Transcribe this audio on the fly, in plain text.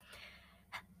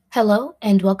Hello,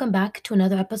 and welcome back to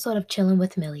another episode of Chillin'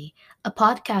 with Millie, a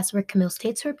podcast where Camille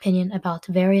states her opinion about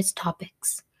various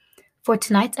topics. For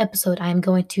tonight's episode, I am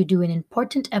going to do an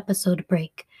important episode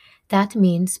break. That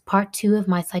means part two of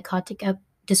my psychotic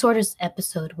disorders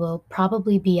episode will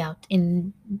probably be out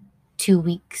in 2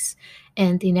 weeks,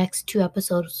 and the next two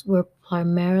episodes will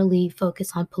primarily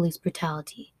focus on police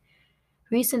brutality.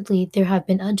 Recently, there have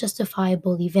been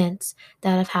unjustifiable events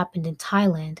that have happened in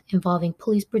Thailand involving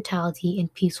police brutality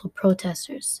and peaceful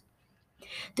protesters.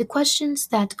 The questions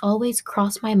that always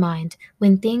cross my mind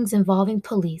when things involving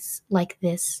police like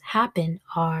this happen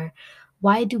are: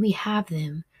 why do we have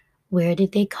them? Where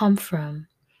did they come from?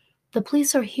 The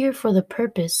police are here for the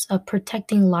purpose of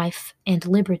protecting life and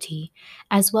liberty,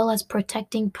 as well as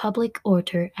protecting public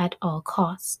order at all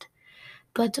cost.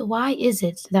 But why is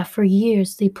it that for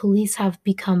years the police have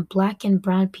become black and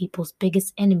brown people's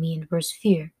biggest enemy and worst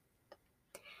fear?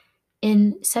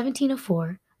 In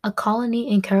 1704, a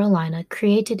colony in Carolina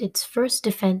created its first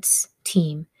defense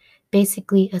team,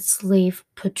 basically a slave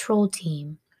patrol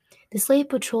team. The slave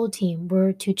patrol team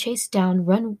were to chase down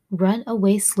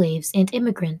runaway slaves and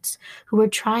immigrants who were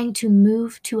trying to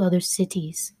move to other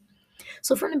cities.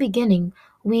 So from the beginning,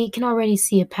 we can already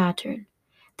see a pattern.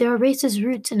 There are racist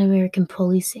roots in American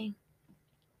policing.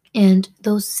 And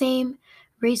those same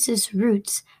racist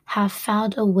roots have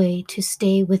found a way to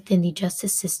stay within the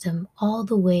justice system all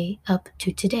the way up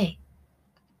to today.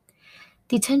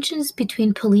 The tensions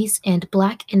between police and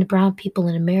black and brown people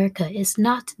in America is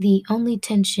not the only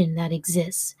tension that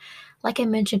exists. Like I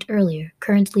mentioned earlier,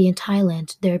 currently in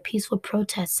Thailand, there are peaceful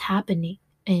protests happening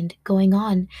and going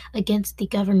on against the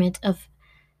government of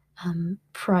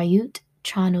Prayut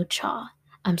Chan-o-cha.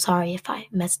 I'm sorry if I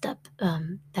messed up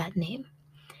that name.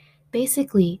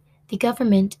 Basically, the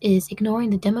government is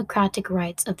ignoring the democratic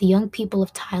rights of the young people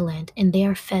of Thailand and they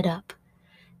are fed up.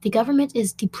 The government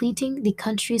is depleting the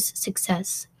country's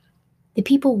success. The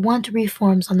people want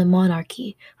reforms on the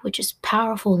monarchy, which is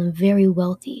powerful and very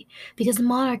wealthy, because the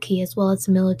monarchy, as well as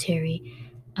the military,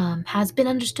 has been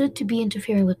understood to be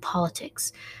interfering with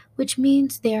politics, which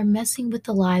means they are messing with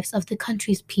the lives of the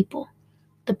country's people.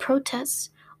 The protests,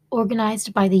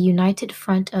 organized by the United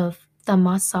Front of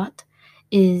Thammasat,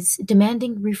 is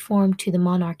demanding reform to the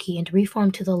monarchy and reform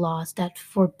to the laws that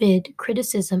forbid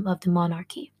criticism of the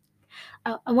monarchy.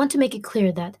 I want to make it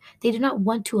clear that they do not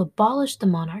want to abolish the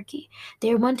monarchy.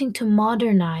 They are wanting to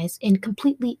modernize and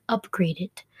completely upgrade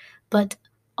it. But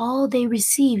all they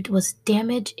received was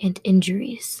damage and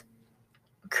injuries.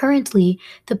 Currently,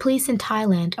 the police in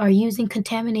Thailand are using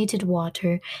contaminated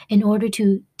water in order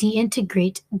to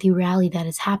deintegrate the rally that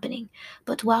is happening.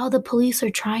 But while the police are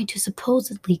trying to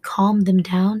supposedly calm them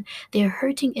down, they are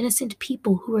hurting innocent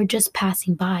people who are just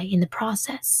passing by in the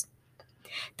process.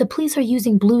 The police are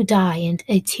using blue dye and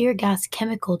a tear gas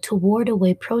chemical to ward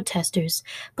away protesters,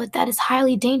 but that is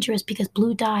highly dangerous because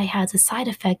blue dye has a side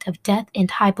effect of death and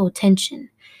hypotension.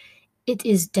 It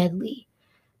is deadly.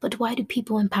 But why do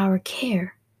people in power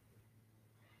care?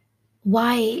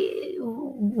 Why,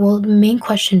 well, the main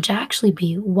question should actually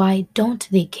be, why don't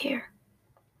they care?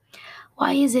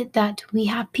 Why is it that we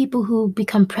have people who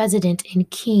become president and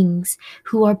kings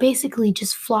who are basically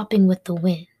just flopping with the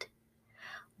wind?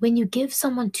 When you give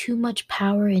someone too much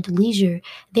power and leisure,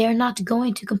 they are not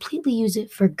going to completely use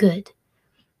it for good.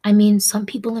 I mean, some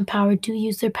people in power do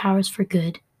use their powers for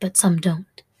good, but some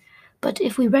don't. But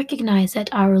if we recognize that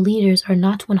our leaders are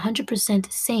not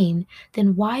 100% sane,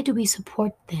 then why do we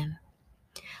support them?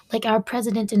 Like our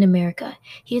president in America,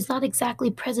 he is not exactly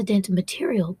president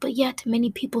material, but yet many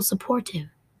people support him.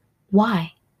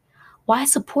 Why? Why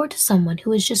support someone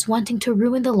who is just wanting to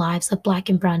ruin the lives of black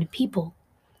and brown people?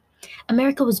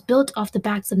 America was built off the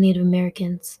backs of Native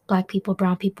Americans, black people,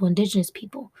 brown people, indigenous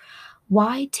people.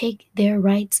 Why take their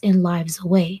rights and lives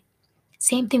away?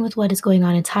 Same thing with what is going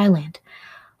on in Thailand.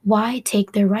 Why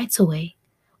take their rights away?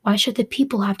 Why should the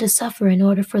people have to suffer in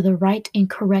order for the right and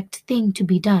correct thing to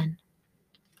be done?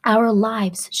 Our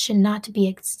lives should not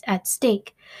be at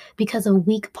stake because of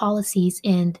weak policies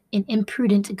and an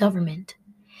imprudent government.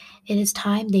 It is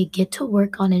time they get to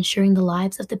work on ensuring the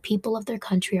lives of the people of their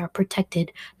country are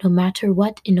protected no matter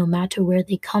what and no matter where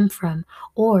they come from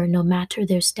or no matter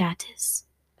their status.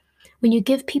 When you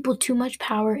give people too much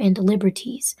power and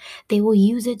liberties, they will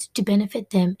use it to benefit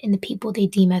them and the people they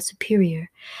deem as superior,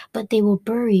 but they will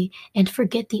bury and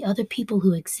forget the other people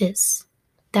who exist.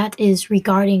 That is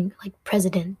regarding like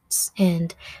presidents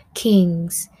and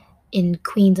kings and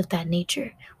queens of that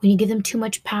nature. When you give them too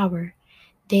much power,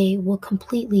 they will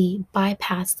completely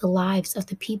bypass the lives of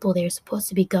the people they are supposed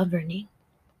to be governing.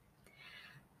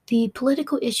 The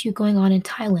political issue going on in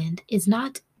Thailand is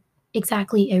not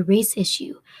exactly a race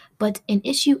issue, but an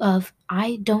issue of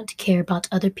I don't care about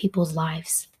other people's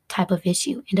lives type of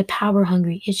issue and a power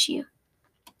hungry issue.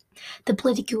 The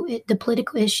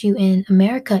political issue in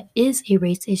America is a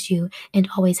race issue and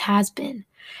always has been.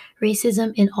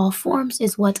 Racism in all forms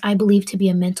is what I believe to be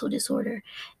a mental disorder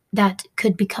that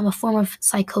could become a form of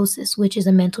psychosis, which is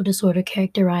a mental disorder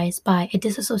characterized by a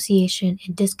disassociation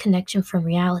and disconnection from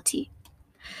reality.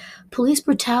 Police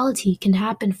brutality can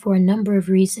happen for a number of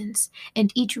reasons,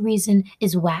 and each reason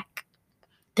is whack.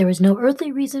 There is no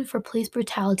earthly reason for police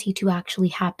brutality to actually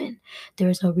happen. There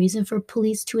is no reason for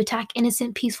police to attack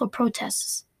innocent peaceful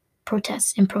protests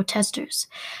and protesters.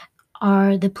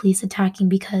 Are the police attacking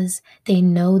because they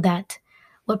know that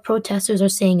what protesters are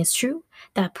saying is true,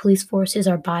 that police forces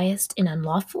are biased and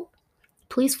unlawful?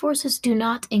 Police forces do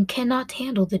not and cannot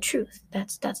handle the truth.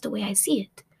 That's the way I see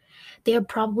it. They are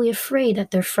probably afraid that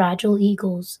their fragile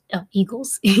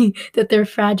that their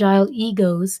fragile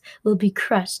egos will be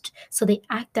crushed. So they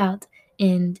act out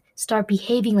and start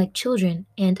behaving like children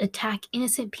and attack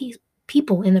innocent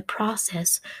people in the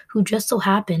process who just so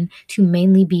happen to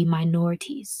mainly be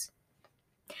minorities.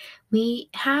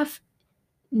 We have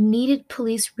needed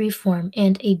police reform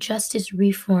and a justice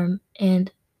reform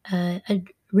and a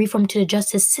reform to the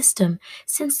justice system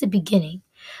since the beginning.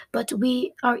 But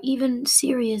we are even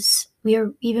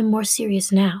more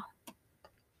serious now.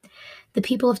 The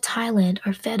people of Thailand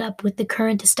are fed up with the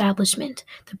current establishment.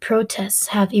 The protests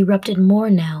have erupted more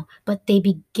now, but they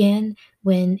began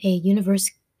when a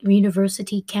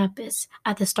university campus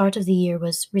at the start of the year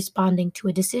was responding to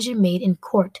a decision made in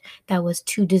court that was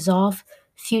to dissolve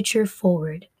Future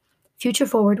Forward. Future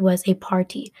Forward was a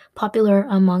party popular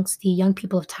amongst the young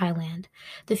people of Thailand.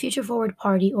 The Future Forward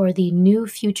Party, or the New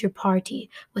Future Party,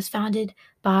 was founded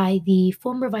by the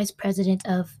former vice president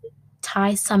of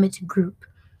Thai Summit Group.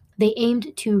 They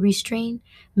aimed to restrain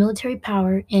military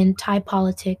power in Thai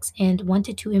politics and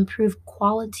wanted to improve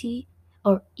quality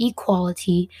or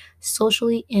equality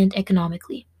socially and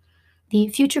economically. The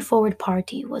Future Forward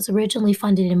Party was originally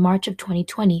funded in March of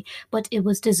 2020, but it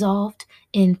was dissolved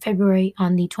in February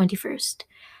on the 21st.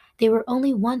 They were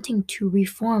only wanting to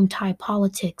reform Thai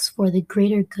politics for the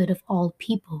greater good of all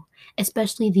people,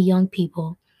 especially the young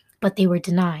people, but they were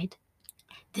denied.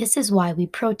 This is why we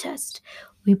protest.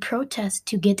 We protest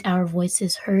to get our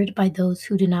voices heard by those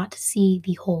who do not see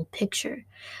the whole picture.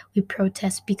 We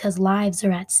protest because lives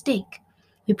are at stake.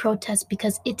 We protest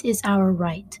because it is our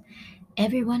right.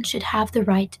 Everyone should have the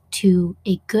right to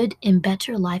a good and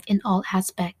better life in all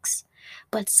aspects.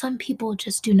 But some people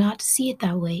just do not see it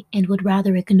that way and would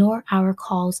rather ignore our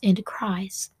calls and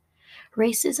cries.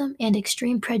 Racism and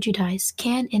extreme prejudice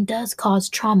can and does cause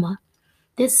trauma.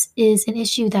 This is an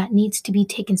issue that needs to be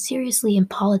taken seriously in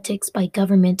politics by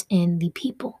government and the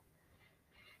people.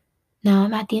 Now,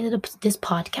 I'm at the end of this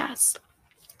podcast.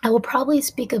 I will probably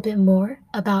speak a bit more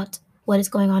about what is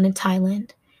going on in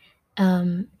Thailand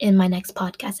in my next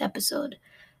podcast episode.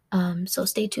 So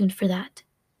stay tuned for that.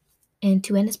 And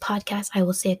to end this podcast, I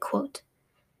will say a quote: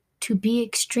 "To be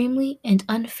extremely and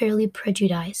unfairly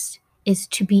prejudiced is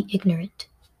to be ignorant."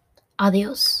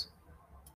 Adios.